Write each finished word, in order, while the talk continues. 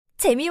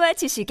재미와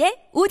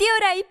지식의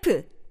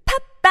오디오라이프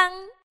팝빵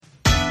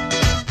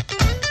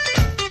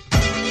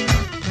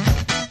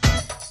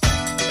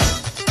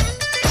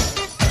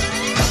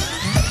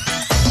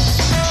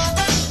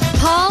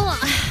Paul,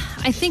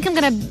 I think I'm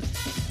gonna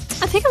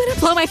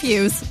blow my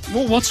fuse.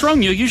 Well, what's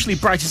wrong? You're usually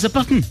bright as a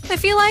button. I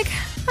feel like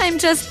I'm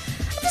just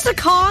a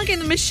cog in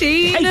the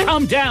machine. Hey,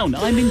 calm down.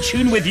 I'm in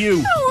tune with you.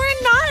 No,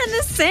 we're not in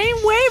the same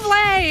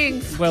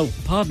wavelength. Well,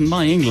 pardon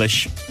my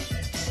English.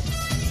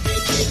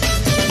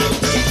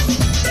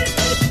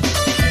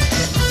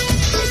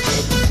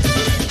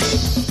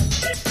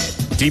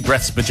 Deep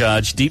breaths,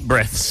 Bajaj. Deep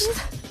breaths.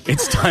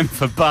 It's time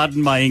for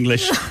Pardon My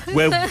English,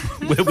 where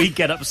we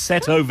get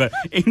upset over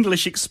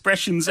English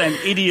expressions and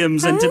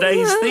idioms, and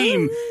today's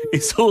theme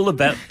is all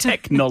about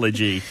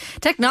technology.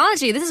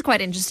 Technology, this is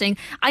quite interesting.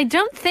 I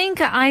don't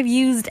think I've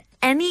used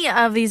any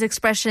of these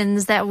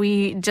expressions that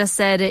we just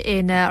said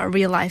in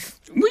real life.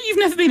 Well, you've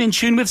never been in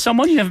tune with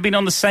someone? You've never been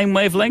on the same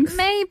wavelength?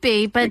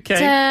 Maybe, but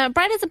Okay.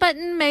 bright as a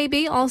button,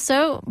 maybe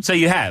also. So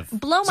you have?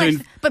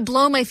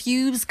 Blow my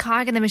fuse,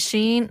 cog in the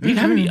machine. You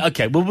haven't?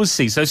 Okay, well, we'll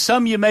see. So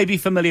some you may be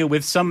familiar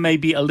with, some may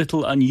be a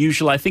little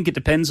unusual. I think it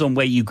depends on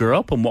where you grew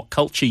up and what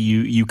culture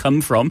you come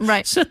from.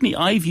 Right. Certainly,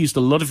 I've used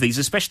a lot of these,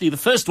 especially the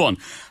first one,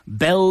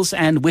 bells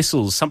and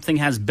whistles. Something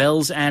has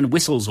bells and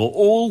whistles, or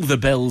all the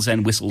bells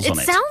and whistles on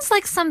it. It sounds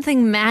like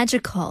something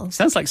magical.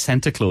 Sounds like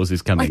Santa Claus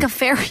is coming. Like a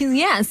fairy,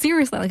 yeah,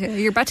 seriously,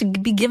 like you're about to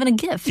be given a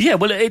gift. Yeah,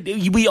 well,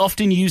 we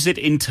often use it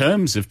in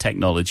terms of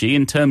technology,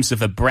 in terms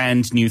of a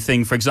brand new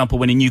thing. For example,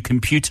 when a new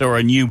computer or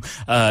a new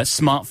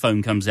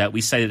smartphone comes out,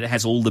 we say that it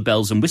has all the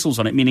bells and whistles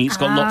on it, meaning it's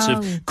got lots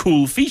of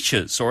cool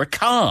features. Or a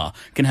car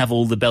can have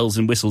all the bells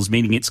and whistles,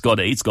 meaning it's got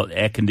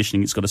air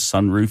conditioning, it's got a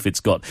sunroof, it's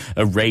got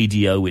a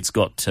radio, it's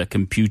got a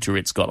computer,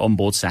 it's got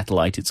onboard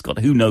satellite, it's got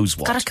who knows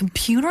what. Got a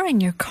computer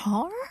in your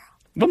car?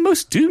 Well,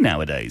 most do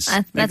nowadays.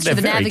 That's They're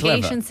the very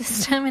navigation clever.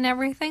 system and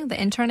everything. The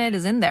internet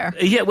is in there.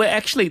 Yeah, well,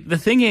 actually, the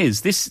thing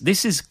is,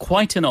 this is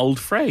quite an old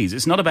phrase.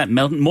 It's not about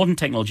modern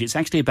technology. It's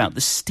actually about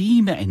the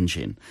steam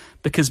engine.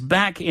 Because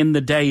back in the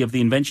day of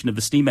the invention of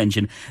the steam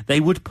engine, they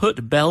would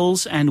put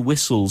bells and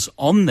whistles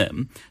on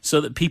them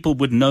so that people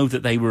would know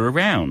that they were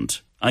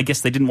around. I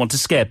guess they didn't want to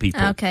scare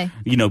people. Okay.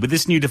 You know, with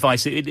this new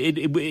device,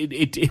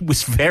 it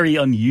was very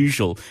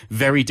unusual,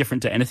 very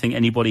different to anything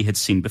anybody had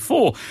seen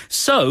before.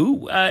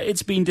 So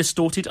it's been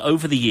distorted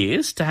over the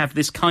years to have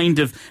this kind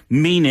of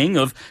meaning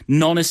of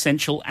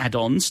non-essential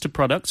add-ons to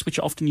products, which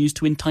are often used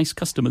to entice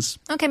customers.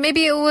 Okay,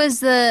 maybe it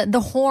was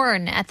the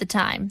horn at the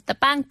time. The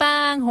bang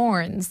bang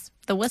horns.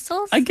 The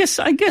whistles? I guess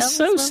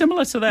so,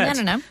 similar to that. I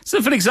don't know.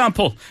 So, for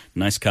example,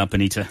 nice car,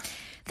 Benita.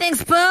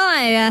 Thanks, Paul.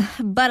 I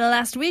bought it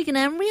last week and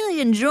I'm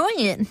really enjoying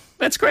it.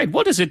 That's great.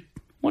 What does it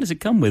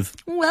come with?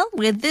 Well,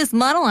 with this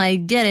model, I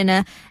get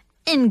an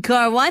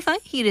in-car Wi-Fi,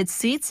 heated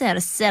seats, and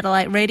a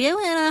satellite radio,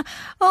 and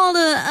all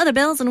the other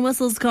bells and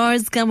whistles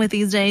cars come with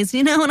these days.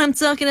 You know what I'm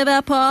talking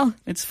about, Paul?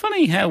 It's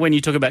funny how when you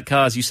talk about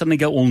cars, you suddenly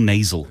go all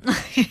nasal.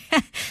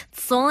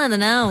 It's all in the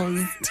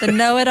nose. The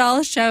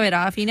know-it-all,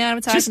 show-it-off. You know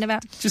what I'm talking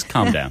about? Just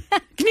calm down.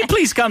 Can you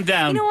please calm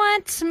down? You know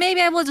what?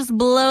 Maybe I will just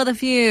blow the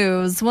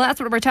fuse. Well, that's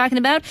what we're talking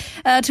about.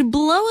 To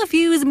blow a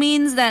fuse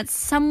means that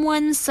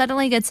someone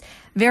suddenly gets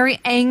very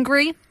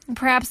angry,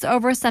 perhaps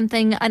over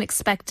something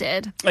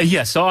unexpected.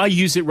 Yeah, so I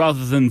use it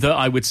rather than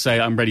I would say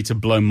I'm ready to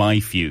blow my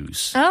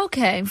fuse.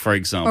 Okay. For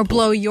example. Or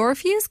blow your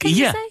fuse, can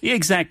you say? Yeah,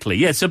 exactly.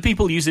 Yeah, so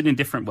people use it in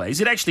different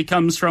ways. It actually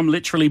comes from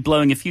literally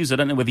blowing a fuse. I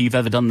don't know whether you've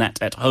ever done that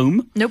at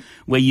home. Nope.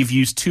 Where you've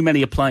used too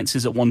many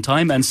appliances at one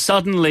time and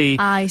suddenly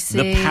I see.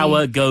 the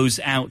power goes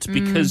out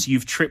because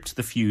you've tripped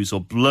the fuse or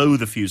blow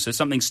the fuse. So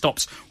something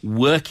stops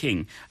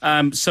working.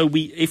 So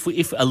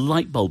if a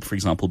light bulb, for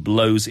example,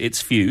 blows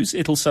its fuse,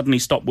 it'll suddenly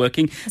stop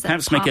working.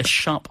 Perhaps make a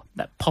sharp,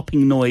 that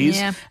popping noise.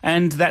 Yeah.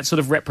 And that sort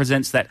of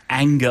represents that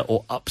anger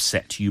or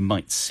upset you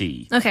might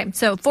see. Okay,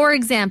 so for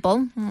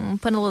example,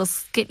 putting a little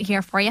skit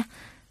here for you.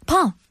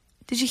 Paul,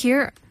 did you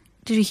hear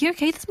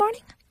Kate this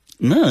morning?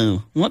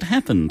 No, what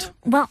happened?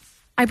 Well,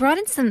 I brought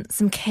in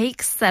some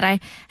cakes that I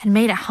had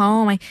made at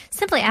home. I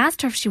simply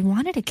asked her if she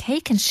wanted a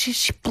cake, and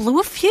she blew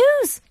a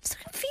fuse. So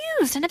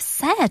confused and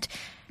upset.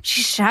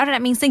 She shouted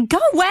at me saying, "Go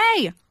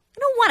away! I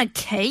don't want a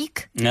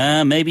cake."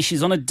 Maybe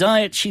she's on a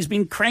diet. She's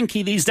been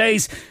cranky these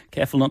days.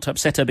 Careful not to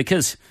upset her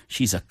because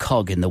she's a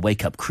cog in the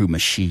wake-up crew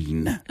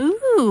machine.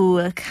 Ooh,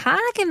 a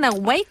cog in the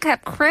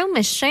wake-up crew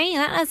machine?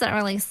 That doesn't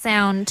really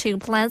sound too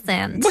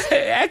pleasant. Well,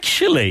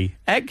 actually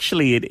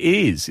it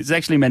is. It's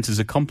actually meant as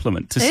a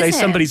compliment. To say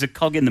somebody's a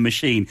cog in the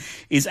machine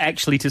is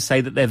actually to say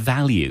that they're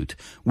valued.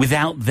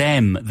 Without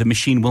them, the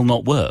machine will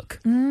not work.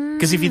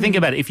 Because if you think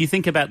about it, if you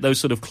think about those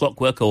sort of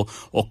clockwork or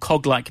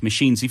cog-like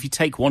machines, if you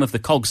take one of the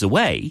cogs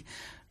away,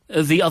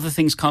 the other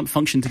things can't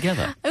function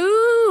together.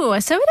 Ooh,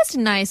 so it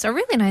is a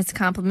really nice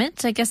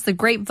compliment. I guess the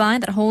grapevine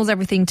that holds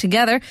everything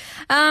together.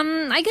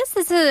 I guess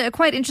this is a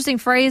quite interesting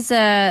phrase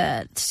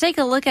to take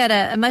a look at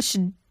a much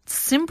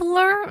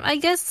simpler, I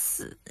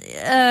guess,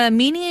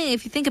 meaning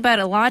if you think about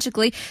it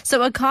logically.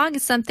 So a cog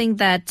is something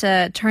that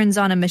turns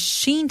on a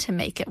machine to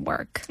make it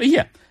work.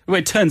 Yeah, well,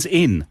 it turns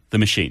in the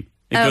machine.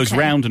 It goes Okay.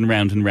 round and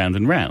round and round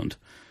and round.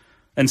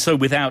 And so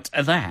without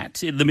that,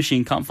 the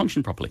machine can't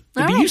function properly.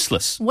 It'd be All right.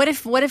 useless. What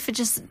if it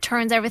just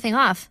turns everything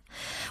off?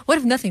 What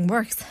if nothing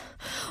works?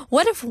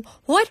 What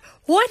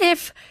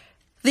if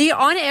the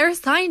on-air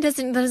sign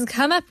doesn't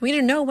come up? We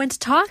don't know when to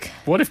talk.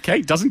 What if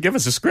Kate doesn't give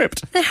us a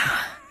script? Do you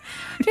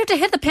have to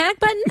hit the panic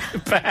button?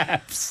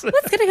 Perhaps.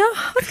 What's gonna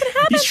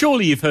happen?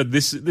 Surely you've heard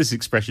this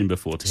expression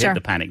before, to Sure. hit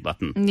the panic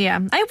button. Yeah,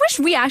 I wish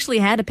we actually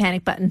had a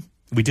panic button.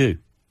 We do.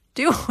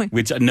 Do we?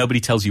 Which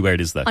nobody tells you where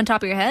it is, though. On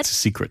top of your head? It's a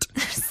secret.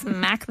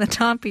 Smack the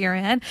top of your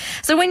head.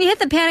 So when you hit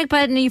the panic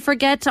button, you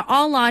forget to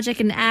all logic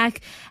and act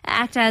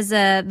as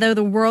though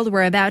the world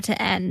were about to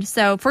end.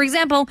 So, for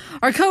example,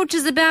 our coach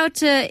isn't about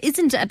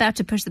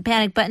to push the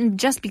panic button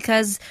just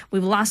because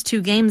we've lost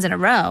 2 games in a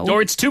row.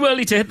 Or it's too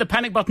early to hit the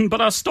panic button,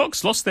 but our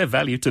stocks lost their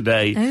value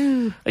today.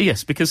 Oh.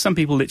 Yes, because some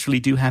people literally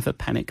do have a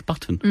panic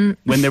button.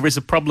 When there is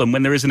a problem,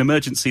 when there is an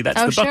emergency, that's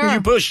Oh, the button sure.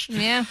 you push.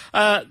 Yeah.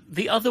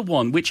 The other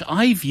one, which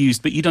I've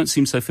used, but you don't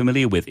seem so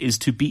familiar with, is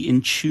to be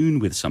in tune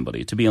with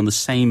somebody, to be on the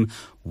same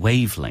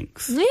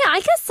wavelength. Yeah,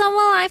 I guess so.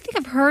 Well, I think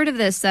I've heard of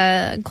this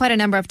quite a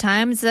number of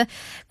times.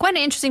 Quite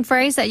an interesting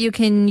phrase that you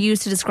can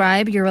use to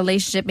describe your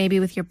relationship maybe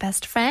with your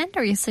best friend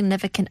or your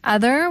significant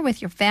other,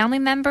 with your family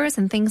members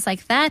and things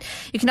like that.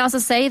 You can also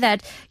say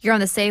that you're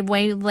on the same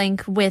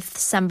wavelength with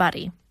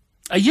somebody.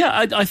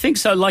 I think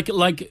so. Like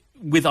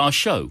with our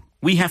show,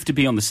 we have to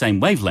be on the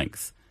same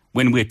wavelength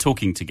when we're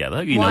talking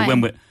together. You Why?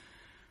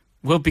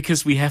 know,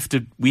 because we have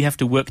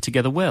to work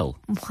together well.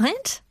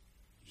 What?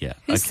 Yeah.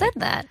 Who okay. said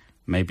that?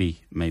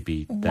 Maybe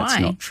that's Why?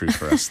 not true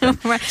for us then.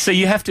 Right. So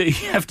you have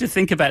to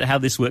think about how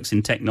this works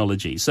in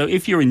technology. So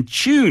if you're in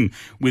tune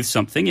with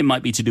something, it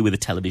might be to do with a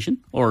television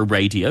or a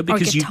radio Or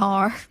because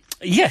guitar.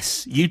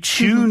 Yes, you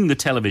tune the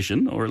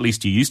television, or at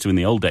least you used to in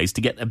the old days,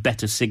 to get a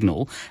better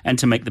signal and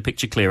to make the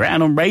picture clearer.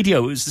 And on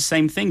radio, it was the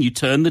same thing. You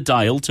turn the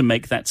dial to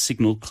make that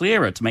signal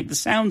clearer, to make the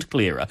sound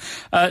clearer.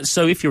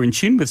 So if you're in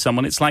tune with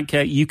someone, it's like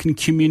you can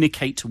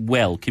communicate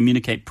well,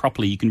 communicate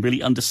properly. You can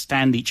really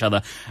understand each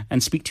other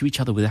and speak to each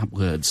other without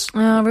words.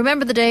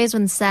 Remember the days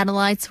when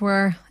satellites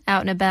were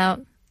out and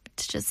about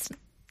to just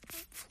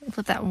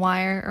flip that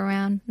wire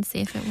around and see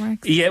if it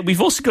works? Yeah,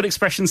 we've also got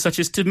expressions such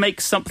as to make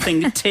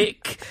something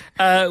tick,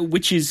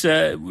 which is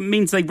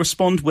means they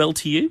respond well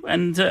to you,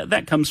 and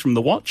that comes from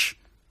the watch.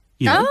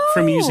 You know,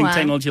 from using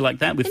technology like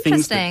that with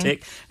things that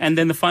tick. And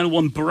then the final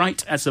one,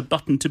 bright as a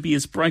button, to be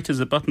as bright as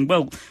a button.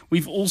 Well,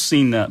 we've all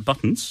seen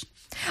buttons.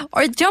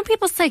 Or don't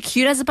people say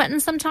cute as a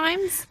button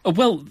sometimes?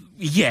 Well,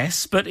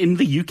 yes, but in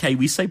the UK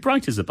we say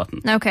bright as a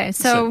button. Okay,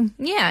 so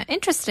yeah,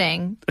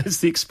 interesting. That's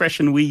the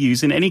expression we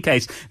use. In any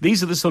case,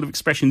 these are the sort of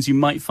expressions you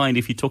might find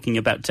if you're talking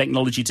about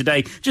technology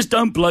today. Just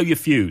don't blow your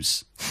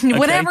fuse. Okay?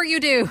 Whatever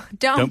you do,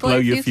 don't blow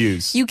your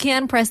fuse. You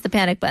can press the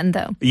panic button,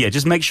 though. Yeah,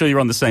 just make sure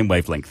you're on the same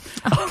wavelength.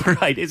 All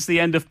right, it's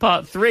the end of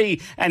part 3,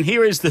 and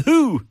here is The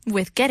Who.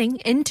 With Getting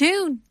in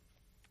Tune.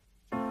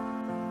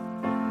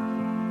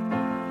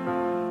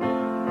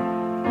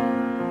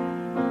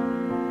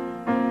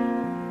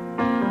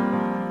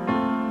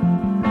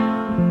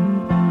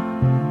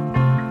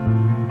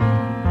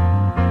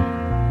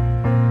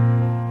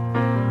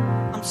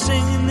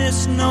 Singing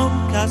this note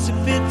cause it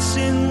fits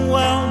in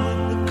well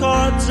with the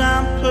chords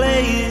I'm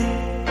playing.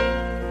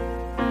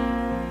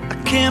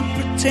 I can't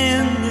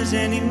pretend there's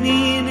any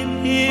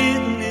meaning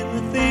hidden in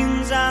the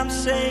things I'm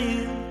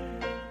saying.